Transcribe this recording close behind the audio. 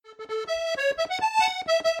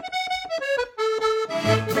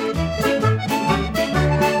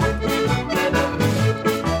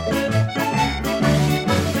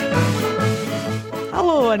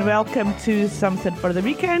welcome to Something for the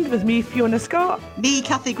Weekend with me, Fiona Scott. Me,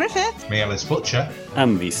 Kathy Griffith. Me, Alice Butcher.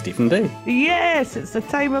 And me, Stephen Day. Yes, it's the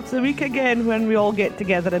time of the week again when we all get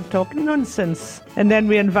together and talk nonsense. And then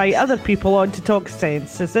we invite other people on to talk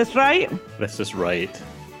sense. Is this right? This is right.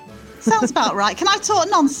 Sounds about right. Can I talk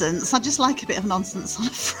nonsense? I just like a bit of nonsense on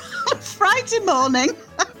a Friday morning.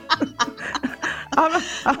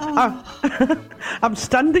 I'm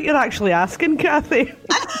stunned that you're actually asking, Kathy.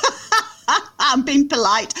 I'm being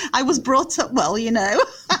polite. I was brought up well, you know.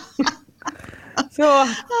 So,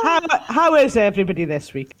 how is everybody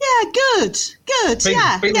this week? Yeah, good.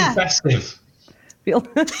 Feeling festive.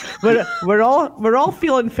 We're all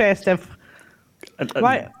feeling festive.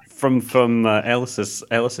 Right. From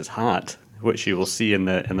Ellis's hat, which you will see in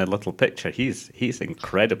the little picture, he's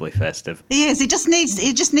incredibly festive. He is. He just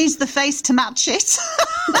needs the face to match it.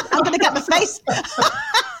 I'm going to get my face.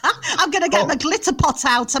 I'm going to get my glitter pot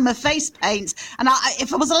out and my face paint. And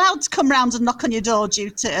if I was allowed to come round and knock on your door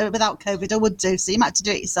without COVID, I would do. So you might have to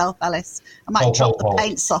do it yourself, Alice. I might drop the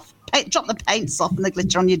paints off. Drop the paints off and the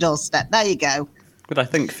glitter on your doorstep. There you go. But I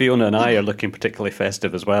think Fiona and I are looking particularly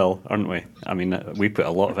festive as well, aren't we? I mean, we put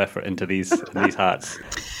a lot of effort into these hats.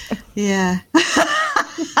 Yeah.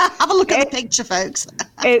 Have a look at the picture, folks.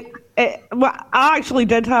 Well, I actually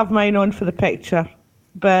did have mine on for the picture,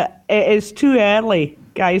 but it is too early,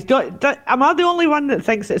 guys. Am I the only one that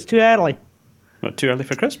thinks it's too early? Not too early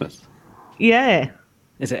for Christmas? Yeah.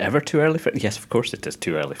 Is it ever too early for... Yes, of course it is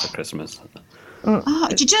too early for Christmas. Do you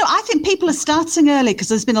know, I think people are starting early because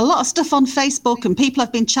there's been a lot of stuff on Facebook and people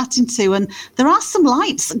I've been chatting to, and there are some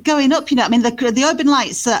lights going up, you know. I mean, the urban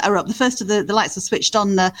lights are up. The first of the lights were switched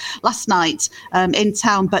on last night in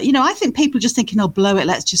town. But, you know, I think people are just thinking, oh, blow it,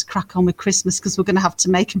 let's just crack on with Christmas because we're going to have to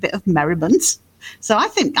make a bit of merriment. So I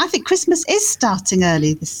think Christmas is starting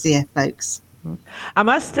early this year, folks. I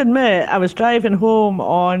must admit, I was driving home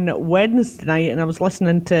on Wednesday night and I was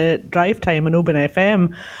listening to Drive Time on Open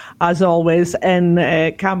FM, as always, and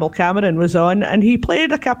Campbell Cameron was on, and he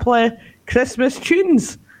played a couple of Christmas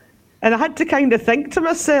tunes. And I had to kind of think to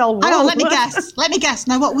myself... Hang on, let me guess.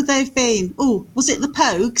 Now, what would they have been? Oh, was it the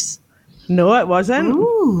Pogues? No, it wasn't.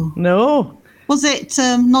 Ooh. No. Was it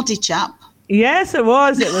Noddy Chap? Yes, it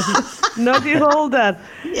was. It was Noddy Holder.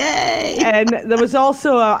 Yay! And there was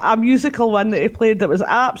also a musical one that he played that was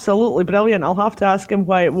absolutely brilliant. I'll have to ask him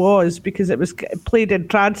why it was, because it was played in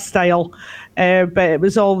trad style, but it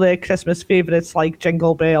was all the Christmas favourites like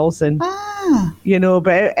Jingle Bells and, you know,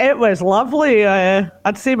 but it was lovely.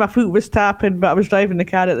 I'd say my foot was tapping, but I was driving the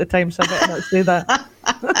car at the time, so I better not say that.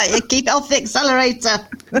 You keep off the accelerator.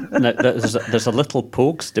 Now, there's a little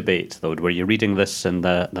Pogues debate, though. Were you reading this in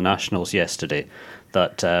the Nationals yesterday?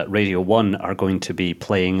 That Radio 1 are going to be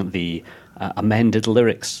playing the amended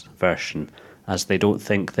lyrics version, as they don't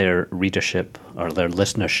think their readership or their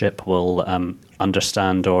listenership will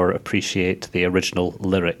understand or appreciate the original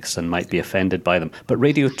lyrics and might be offended by them. But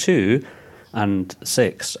Radio 2 and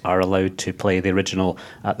 6 are allowed to play the original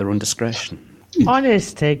at their own discretion.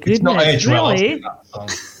 Honest to goodness, it's not age well, really?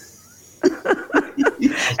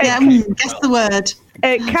 Guess the word.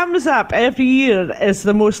 It comes up every year as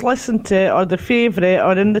the most listened to or the favourite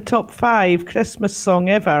or in the top 5 Christmas song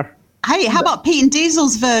ever. Hey, how about Pete and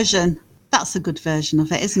Diesel's version? That's a good version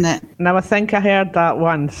of it, isn't it? Now, I think I heard that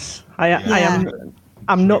once. I'm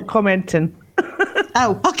not commenting.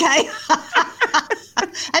 Oh, okay.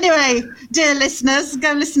 Anyway, dear listeners,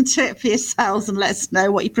 go listen to it for yourselves and let us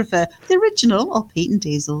know what you prefer, the original or Pete and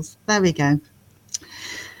Diesel's. There we go.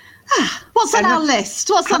 What's on our list?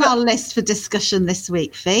 What's on our list for discussion this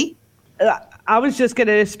week, Fee? I was just going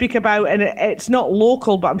to speak about, and it's not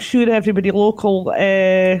local, but I'm sure everybody local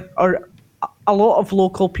or a lot of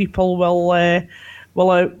local people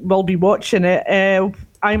will be watching it.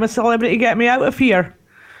 I'm a Celebrity, Get Me Out of Here.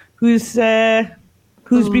 Who's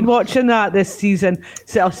been watching that this season?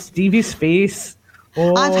 Stevie's face.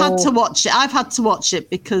 Oh. I've had to watch it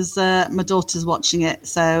because my daughter's watching it.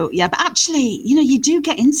 So, yeah, but actually, you know, you do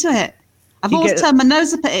get into it. I've always turned my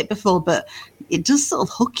nose up at it before, but it does sort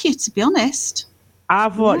of hook you, to be honest.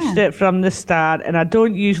 I've watched it from the start, and I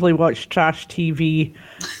don't usually watch trash TV,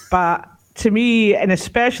 but to me, and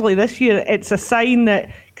especially this year, it's a sign that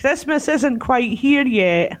Christmas isn't quite here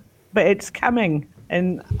yet, but it's coming.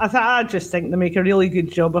 And I just think they make a really good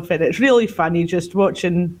job of it. It's really funny just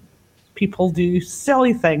watching people do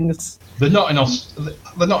silly things. They're not in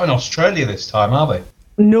Australia this time, are they?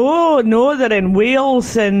 No, they're in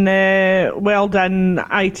Wales, and well done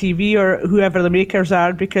ITV or whoever the makers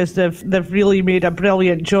are, because they've really made a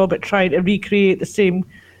brilliant job at trying to recreate the same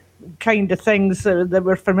kind of things that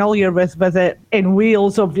we're familiar with it in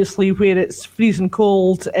Wales, obviously, where it's freezing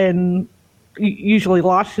cold in usually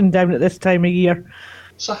lashing down at this time of year.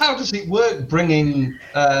 So how does it work bringing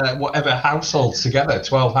whatever households together,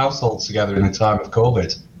 12 households together in a time of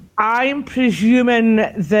COVID? I'm presuming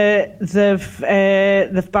that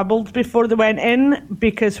they've bubbled before they went in,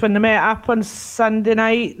 because when they met up on Sunday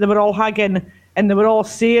night, they were all hugging and they were all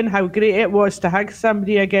saying how great it was to hug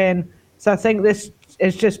somebody again. So I think this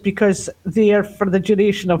is just because they're, for the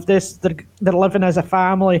duration of this, they're living as a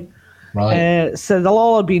family. Right. So they'll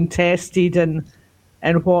all have been tested and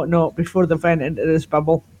whatnot before they went into this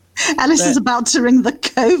bubble. Alice is about to ring the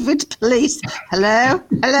COVID police. Hello,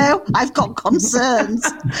 I've got concerns.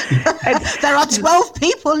 There are 12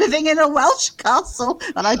 people living in a Welsh castle,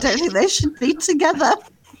 and I don't think they should be together.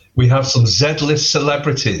 We have some Z-list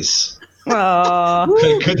celebrities.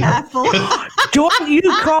 Ooh, careful. Don't you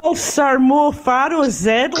call Sir Mo Farah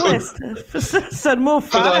Z-list? Sir Mo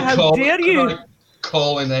Farah, how dare you? Could I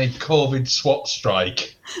call in a COVID swap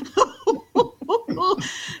strike?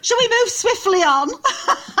 Shall we move swiftly on?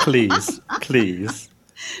 Please.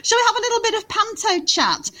 Shall we have a little bit of Panto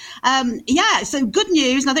chat? So good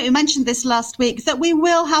news, and I think we mentioned this last week, that we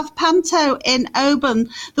will have Panto in Oban.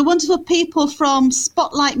 The wonderful people from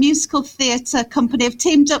Spotlight Musical Theatre Company have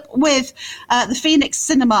teamed up with the Phoenix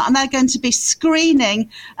Cinema, and they're going to be screening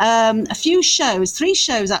a few shows, 3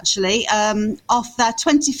 shows actually, of their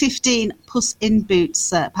 2015 Puss in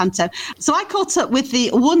Boots Panto. So I caught up with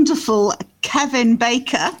the wonderful Kevin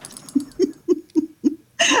Baker.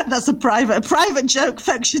 That's a private joke,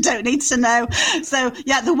 folks. You don't need to know. So,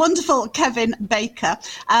 yeah, the wonderful Kevin Baker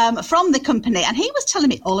from the company. And he was telling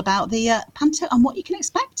me all about the Panto and what you can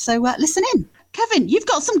expect. So listen in. Kevin, you've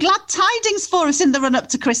got some glad tidings for us in the run-up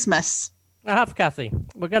to Christmas. I have, Kathy.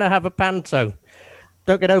 We're going to have a Panto.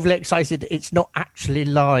 Don't get overly excited. It's not actually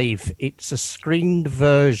live. It's a screened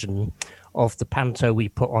version of the Panto we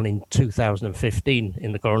put on in 2015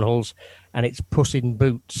 in the Corran Halls. And it's Puss in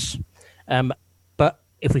Boots.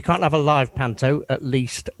 If we can't have a live Panto, at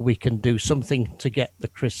least we can do something to get the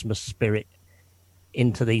Christmas spirit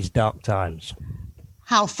into these dark times.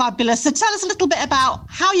 How fabulous. So tell us a little bit about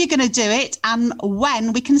how you're going to do it and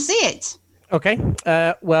when we can see it. Okay.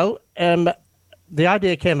 The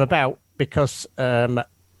idea came about because,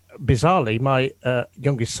 bizarrely, my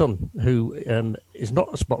youngest son, who is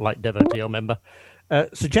not a Spotlight devotee or member,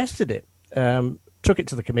 suggested it, took it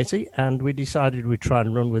to the committee, and we decided we'd try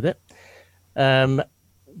and run with it.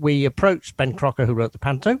 We approached Ben Crocker, who wrote the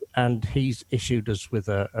Panto, and he's issued us with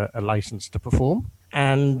a license to perform.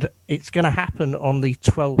 And it's going to happen on the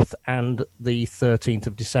 12th and the 13th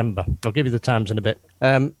of December. I'll give you the times in a bit.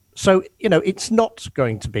 So, it's not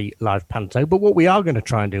going to be live Panto, but what we are going to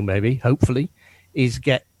try and do maybe, hopefully, is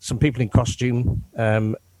get some people in costume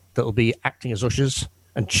that'll be acting as ushers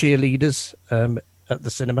and cheerleaders at the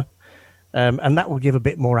cinema. And that will give a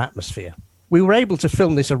bit more atmosphere. We were able to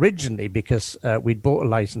film this originally because we'd bought a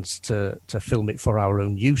license to film it for our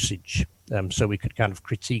own usage, so we could kind of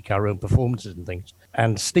critique our own performances and things.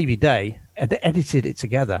 And Stevie Day had edited it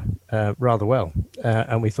together rather well,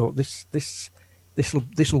 and we thought this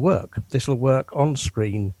will work. This will work on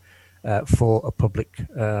screen for a public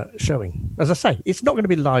showing. As I say, it's not going to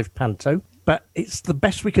be live Panto, but it's the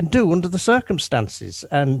best we can do under the circumstances.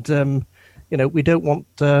 And we don't want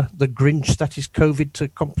the Grinch that is COVID to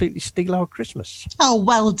completely steal our Christmas. Oh,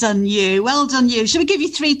 well done you. Well done you. Should we give you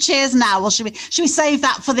 3 cheers now, or should we save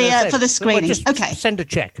that for the screening? Just okay. Send a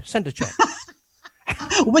check.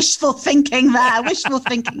 Wishful thinking there.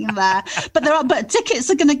 But tickets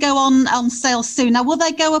are going to go on sale soon. Now, will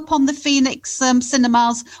they go up on the Phoenix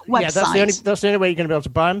Cinemas website? Yeah, that's the only way you're going to be able to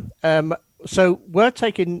buy them. So we're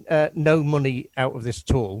taking no money out of this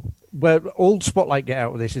at all. Where all Spotlight get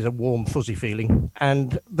out of this is a warm, fuzzy feeling.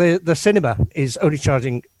 And the cinema is only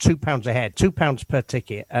charging £2 a head, £2 per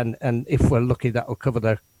ticket. And if we're lucky, that'll cover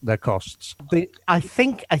their costs. I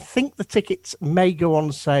think the tickets may go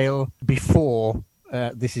on sale before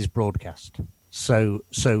this is broadcast. So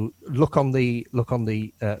look on the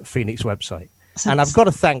Phoenix website. And I've got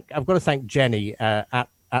to thank Jenny at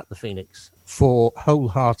the Phoenix for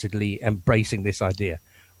wholeheartedly embracing this idea.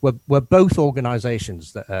 We're both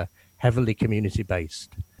organisations that are heavily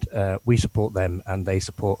community-based. We support them and they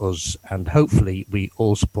support us, and hopefully we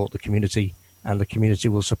all support the community and the community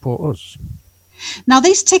will support us. Now,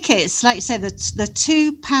 these tickets, like you say, they're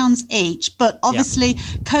 £2 each, but obviously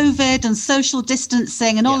COVID and social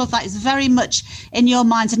distancing and all of that is very much in your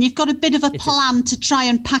minds, and you've got a bit of a plan to try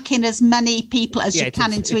and pack in as many people as you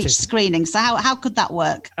can into each screening. So how could that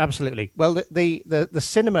work? Absolutely. Well, the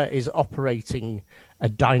cinema is operating a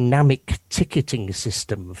dynamic ticketing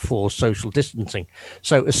system for social distancing.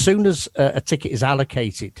 So as soon as a ticket is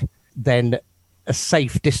allocated, then a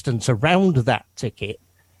safe distance around that ticket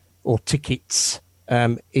or tickets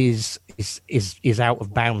is out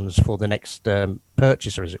of bounds for the next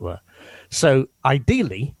purchaser, as it were. So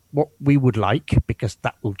ideally, what we would like, because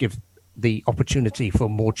that will give the opportunity for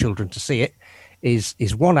more children to see it,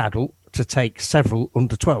 is one adult to take several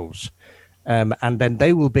under 12s. And then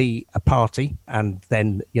they will be a party, and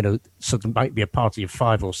then, so there might be a party of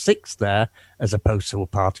 5 or 6 there as opposed to a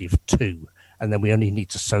party of 2. And then we only need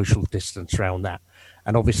to social distance around that.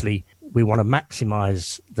 And obviously, we want to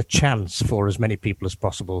maximize the chance for as many people as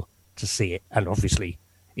possible to see it. And obviously,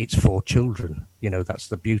 it's for children. That's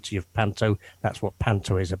the beauty of Panto. That's what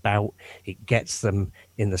Panto is about. It gets them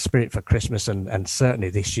in the spirit for Christmas. And certainly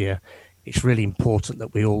this year, it's really important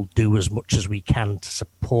that we all do as much as we can to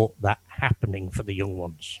support that happening for the young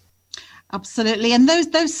ones. Absolutely. And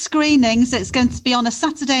those screenings, it's going to be on a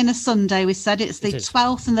Saturday and a Sunday. We said it's the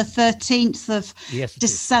 12th and the 13th of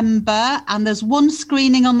December. And there's one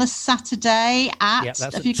screening on the Saturday at... Yeah,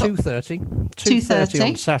 that's at 2:30. 2:30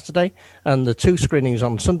 on Saturday. And the 2 screenings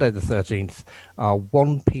on Sunday the 13th are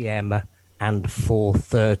 1 p.m. and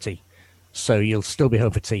 4:30. So you'll still be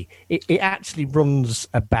home for tea. It actually runs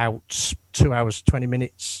about 2 hours, 20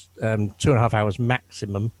 minutes, 2.5 hours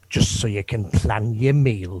maximum, just so you can plan your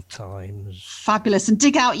meal times. Fabulous. And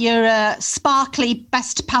dig out your sparkly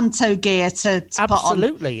best Panto gear to put on.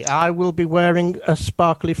 Absolutely. I will be wearing a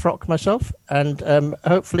sparkly frock myself, and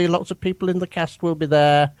hopefully lots of people in the cast will be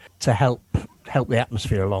there to help the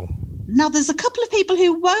atmosphere along. Now, there's a couple of people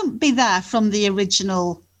who won't be there from the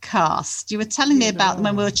original cast. You were telling me about them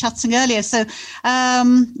when we were chatting earlier. So,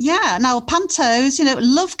 now Pantos,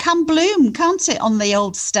 love can bloom, can't it, on the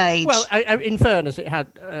old stage? Well, in fairness, it had.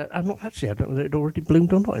 I don't know whether it already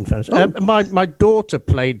bloomed or not. In fairness, my daughter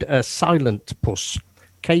played Silent Puss.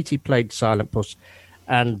 Katie played Silent Puss,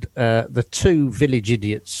 and the 2 village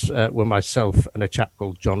idiots were myself and a chap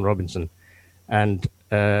called John Robinson, and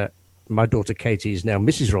my daughter Katie is now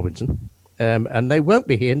Mrs. Robinson, and they won't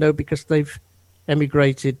be here because they've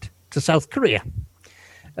emigrated to South Korea.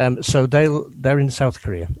 So they're in South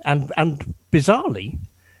Korea. And bizarrely,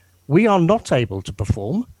 we are not able to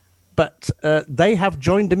perform, but they have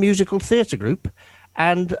joined a musical theatre group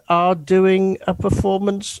and are doing a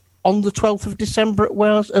performance on the 12th of December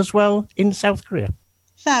as well in South Korea.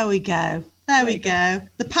 There we go.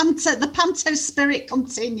 The Panto spirit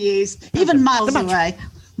continues, even miles away.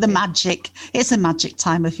 The magic. It's a magic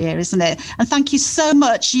time of year, isn't it? And thank you so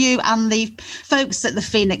much, you and the folks at the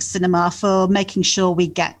Phoenix Cinema, for making sure we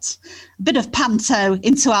get a bit of Panto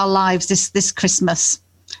into our lives this Christmas.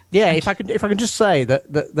 Yeah, if I can just say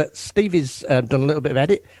that Stevie's done a little bit of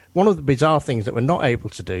edit. One of the bizarre things that we're not able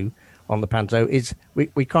to do on the Panto is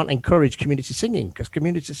we can't encourage community singing, because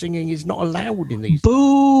community singing is not allowed in these.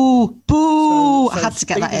 Boo! So I had to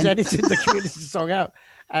get that in. Stevie's edited the community song out.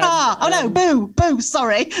 Boo!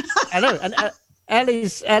 Sorry. I know, and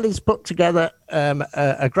Ellie's put together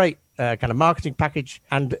a great kind of marketing package,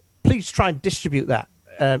 and please try and distribute that.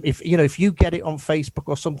 If you get it on Facebook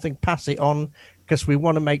or something, pass it on, because we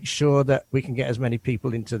want to make sure that we can get as many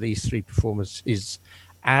people into these 3 performances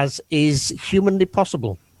as is humanly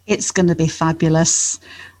possible. It's going to be fabulous.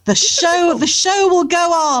 The show will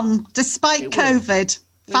go on despite COVID.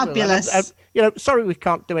 Fabulous. Sorry we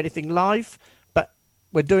can't do anything live, but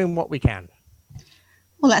we're doing what we can.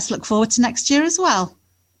 Well, let's look forward to next year as well.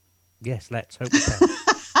 Yes, let's hope we can.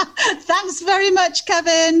 Thanks very much,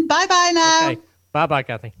 Kevin. Bye-bye now. Okay. Bye-bye,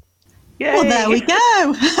 Kathy. Yay. Well, there we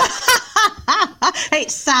go.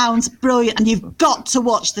 It sounds brilliant, and you've got to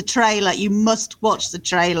watch the trailer. You must watch the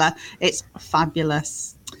trailer. It's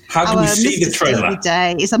fabulous. How do we see the trailer?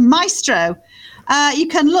 Day is a maestro. You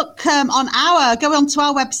can look go onto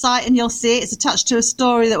our website and you'll see it. It's attached to a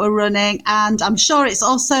story that we're running, and I'm sure it's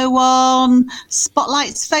also on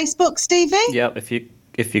Spotlight's Facebook, Stevie. Yeah, if you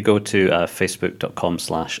go to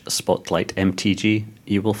facebook.com/spotlightmtg,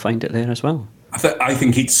 you will find it there as well. I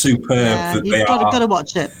think it's superb that you've got to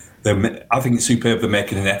watch it. I think it's superb they're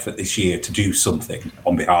making an effort this year to do something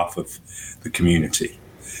on behalf of the community,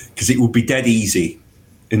 because it would be dead easy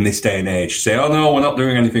in this day and age to say, oh no, we're not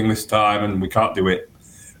doing anything this time and we can't do it.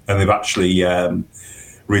 And they've actually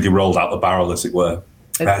really rolled out the barrel, as it were.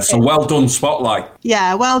 So well done, Spotlight.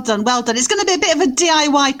 Yeah, well done. It's going to be a bit of a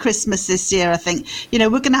DIY Christmas this year, I think. We're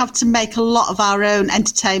going to have to make a lot of our own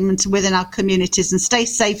entertainment within our communities and stay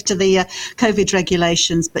safe to the COVID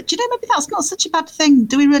regulations. But, maybe that's not such a bad thing.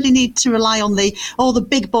 Do we really need to rely on all the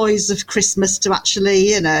big boys of Christmas to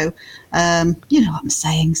actually, you know what I'm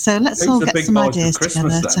saying. So let's all get some ideas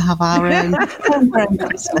together to have our own homegrown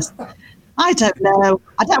Christmas. I don't know.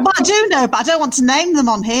 I do know, but I don't want to name them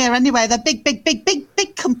on here anyway. They're big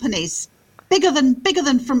companies. bigger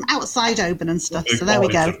than from outside Oban and stuff. So there we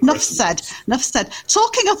go. Enough said.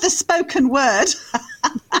 Talking of the spoken word,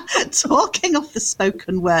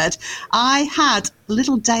 I had a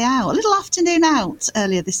little day out, a little afternoon out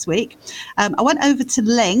earlier this week. I went over to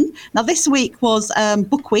Ling. Now this week was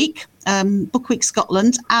Book Week. Book Week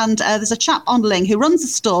Scotland, and there's a chap on Ling who runs the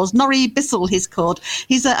stores. Norrie Bissell, he's called.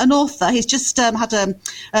 He's an author. He's just had a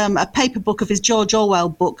paper book of his George Orwell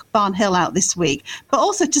book, Barn Hill, out this week. But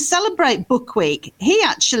also to celebrate Book Week, he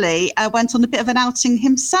actually went on a bit of an outing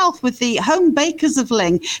himself with the Home Bakers of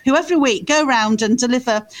Ling, who every week go round and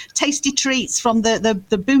deliver tasty treats from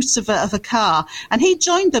the boot of a car. And he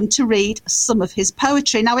joined them to read some of his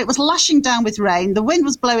poetry. Now, it was lashing down with rain. The wind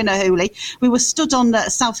was blowing a hoolie. We were stood on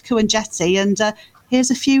South Cuin Jetty, and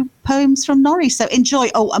here's a few poems from Norrie. So enjoy.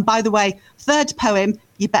 Oh, and by the way, third poem,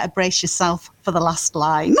 you better brace yourself for the last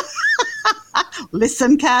line.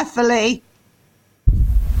 Listen carefully.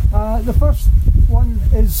 The first one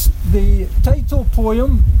is the title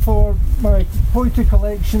poem for my poetry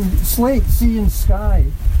collection, Slate, Sea and Sky.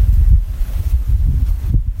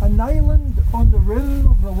 An island on the rim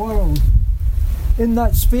of the world, in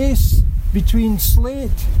that space between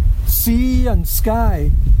slate, sea and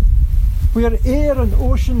sky, where air and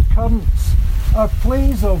ocean currents are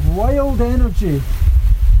plays of wild energy,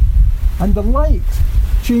 and the light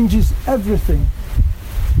changes everything.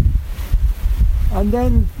 And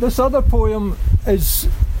then this other poem is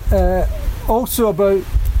also about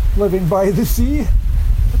living by the sea.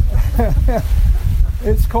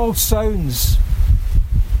 It's called Sounds.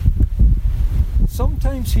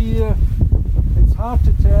 Sometimes here it's hard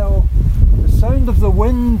to tell the sound of the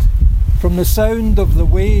wind from the sound of the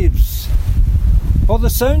waves, or the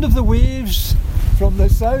sound of the waves from the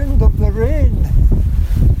sound of the rain,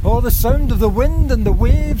 or the sound of the wind and the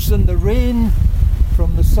waves and the rain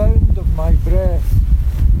from the sound of my breath.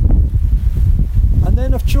 And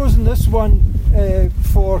then I've chosen this one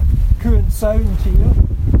for Cuin Sound here,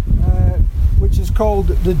 which is called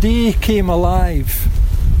The Day Came Alive.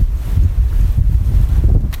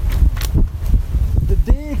 The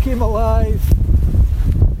day came alive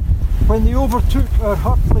when they overtook our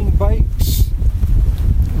hurtling bikes,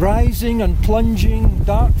 rising and plunging,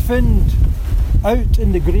 dark-finned, out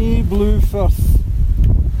in the grey-blue Firth.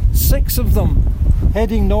 6 of them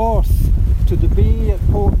heading north to the bay at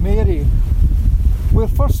Port Mary, where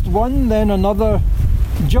first one, then another,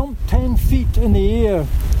 jumped 10 feet in the air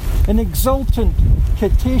in exultant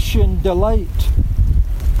Cetacean delight.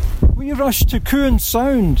 We rushed to Cuin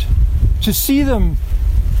Sound to see them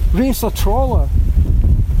race a trawler,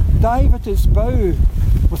 dive at its bow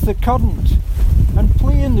with the current, and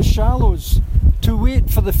play in the shallows to wait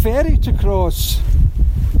for the ferry to cross,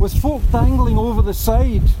 with folk dangling over the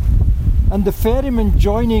side and the ferryman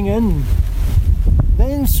joining in,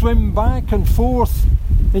 then swim back and forth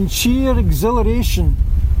in sheer exhilaration.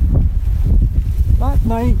 That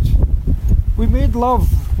night we made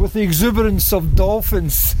love with the exuberance of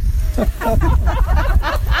dolphins.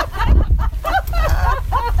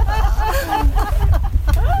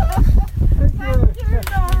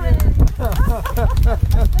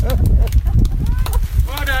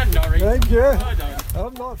 Well done, Norrie. Thank you. Well done.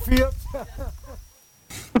 I'm not fierce.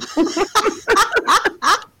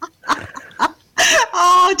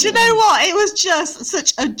 Oh, do you know what? It was just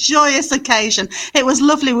such a joyous occasion. It was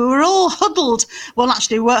lovely. We were all huddled. Well,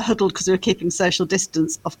 actually, we weren't huddled because we were keeping social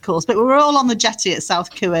distance, of course, but we were all on the jetty at South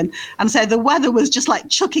Cuin. And so the weather was just like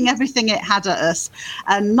chucking everything it had at us.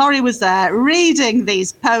 And Norrie was there reading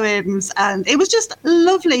these poems. And it was just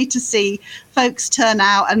lovely to see folks turn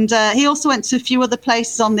out. And he also went to a few other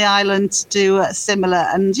places on the island to do similar.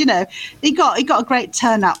 And, you know, he got a great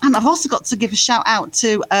turnout. And I've also got to give a shout out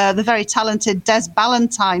to the very talented Des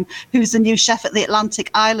Ballantyne, who's the new chef at the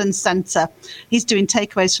Atlantic Island Centre. He's doing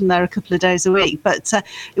takeaways from there a couple of days a week. But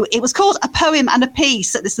it was called A Poem and a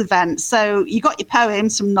Piece at this event. So you got your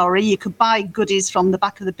poems from Norrie. You could buy goodies from the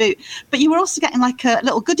back of the boot. But you were also getting like a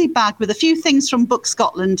little goodie bag with a few things from Book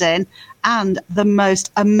Scotland in, and the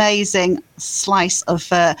most amazing slice of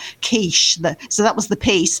quiche. So that was the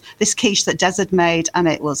piece, this quiche that Des had made, and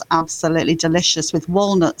it was absolutely delicious with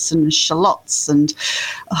walnuts and shallots and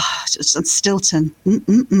Stilton.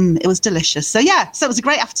 It was delicious. So yeah, so it was a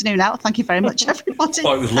great afternoon out. Thank you very much, everybody.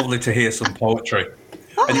 Oh, it was lovely to hear some poetry.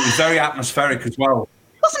 And it was very atmospheric as well.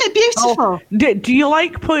 Wasn't it beautiful? Oh, do you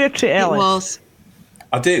like poetry, Ellis? It was.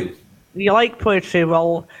 I do. You like poetry?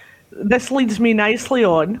 Well, this leads me nicely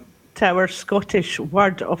on to our Scottish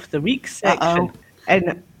Word of the Week section.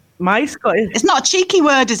 And My Scottish. It's not a cheeky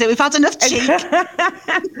word, is it? We've had enough cheek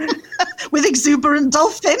with exuberant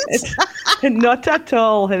dolphins. Not at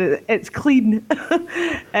all. It's clean.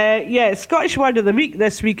 Scottish word of the week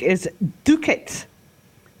this week is dookit.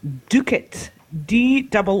 Dookit.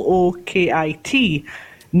 D-O-O-K-I-T.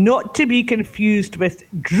 Not to be confused with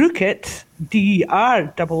drookit,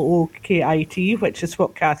 D-R-O-O-K-I-T, which is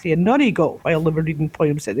what Kathy and Nonnie got while they were reading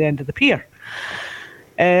poems at the end of the pier.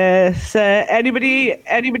 So anybody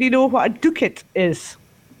know what a dookit is?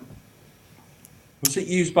 Was it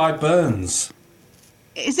used by Burns?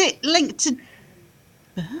 Is it linked to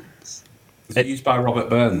Burns? Was it used by Robert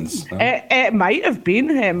Burns? No? It might have been.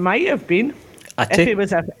 It might have been.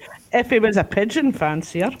 If he was a pigeon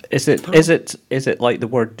fancier. Is it like the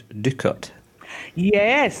word ducat?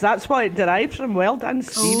 Yes, that's what it derives from. Well done,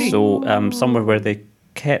 Stevie. So somewhere where they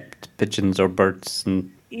kept pigeons or birds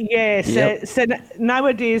and. Yes, Yep. So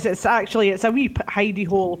nowadays it's a wee hidey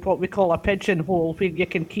hole, what we call a pigeon hole, where you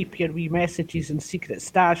can keep your wee messages and secret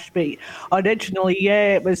stash. But originally,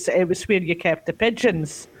 it was where you kept the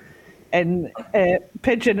pigeons, and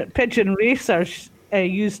pigeon racers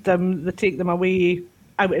used them to take them away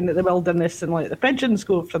out into the wilderness and let the pigeons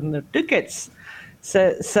go from their ducats.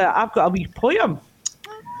 So I've got a wee poem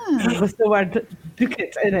with the word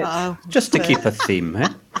ducat in it. Just to keep a theme, eh?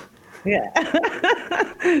 Yeah.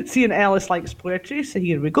 Seeing Alice likes poetry, so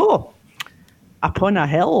here we go. Upon a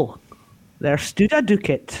hill, there stood a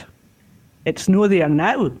ducat. It's no there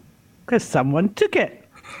now, 'cause someone took it.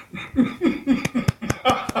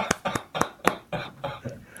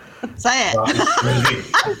 Say it.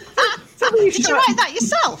 Did you write that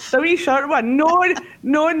yourself? The wee short one. No.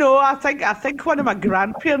 I think one of my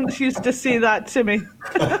grandparents used to say that to me.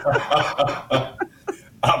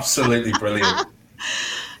 Absolutely brilliant.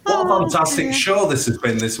 What a fantastic show this has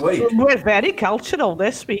been this week. We're very cultural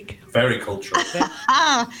this week. Very cultural.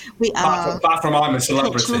 We are. Apart from I'm a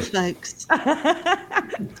celebrity. Cultural folks.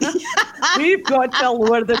 We've got to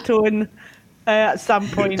lower the tone at some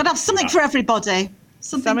point. Gotta have something for everybody.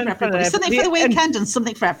 Something for everybody. Something for the weekend and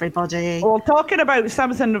something for everybody. Well, talking about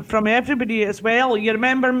something from everybody as well. You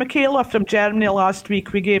remember Michaela from Germany last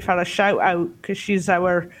week? We gave her a shout out because she was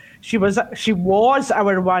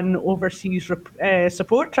our one overseas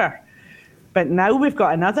supporter, but now we've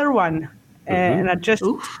got another one, and I just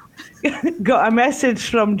got a message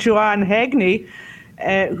from Joanne Hegney,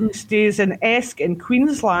 who stays in Esk in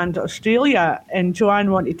Queensland, Australia, and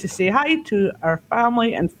Joanne wanted to say hi to our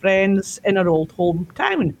family and friends in our old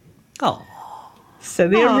hometown. Oh, so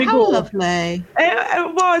there we how go. Lovely.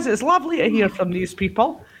 It was. It's lovely to hear from these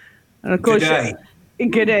people, and of course.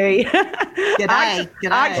 Good day. G'day,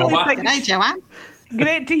 Joanne.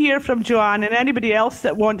 Great to hear from Joanne, and anybody else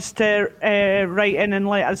that wants to write in and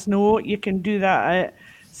let us know, you can do that at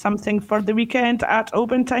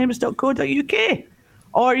somethingfortheweekend@opentimes.co.uk,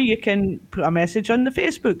 or you can put a message on the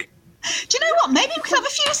Facebook. Do you know what? Maybe we could have a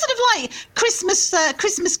few sort of like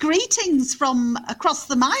Christmas greetings from across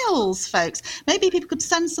the miles, folks. Maybe people could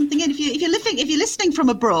send something in if you're listening from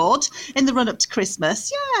abroad in the run up to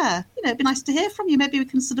Christmas. Yeah, it'd be nice to hear from you. Maybe we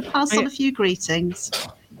can sort of pass on a few greetings.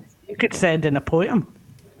 You could send in a poem.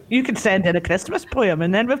 You could send in a Christmas poem,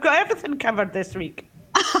 and then we've got everything covered this week.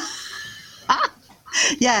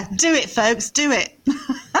 Yeah, do it, folks. Do it.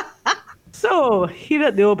 So, here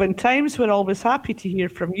at the Oban Times, we're always happy to hear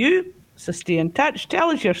from you. So stay in touch, tell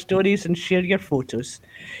us your stories and share your photos.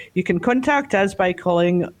 You can contact us by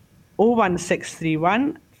calling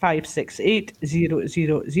 01631 568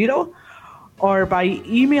 000 or by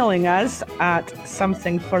emailing us at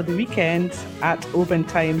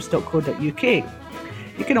somethingfortheweekend@obantimes.co.uk.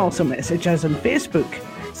 You can also message us on Facebook.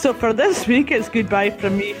 So for this week, it's goodbye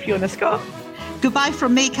from me, Fiona Scott. Goodbye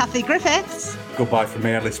from me, Kathy Griffiths. Goodbye from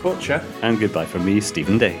me, Alice Butcher. And goodbye from me,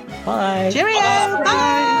 Stephen Day. Bye. Cheerio.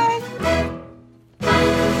 Bye.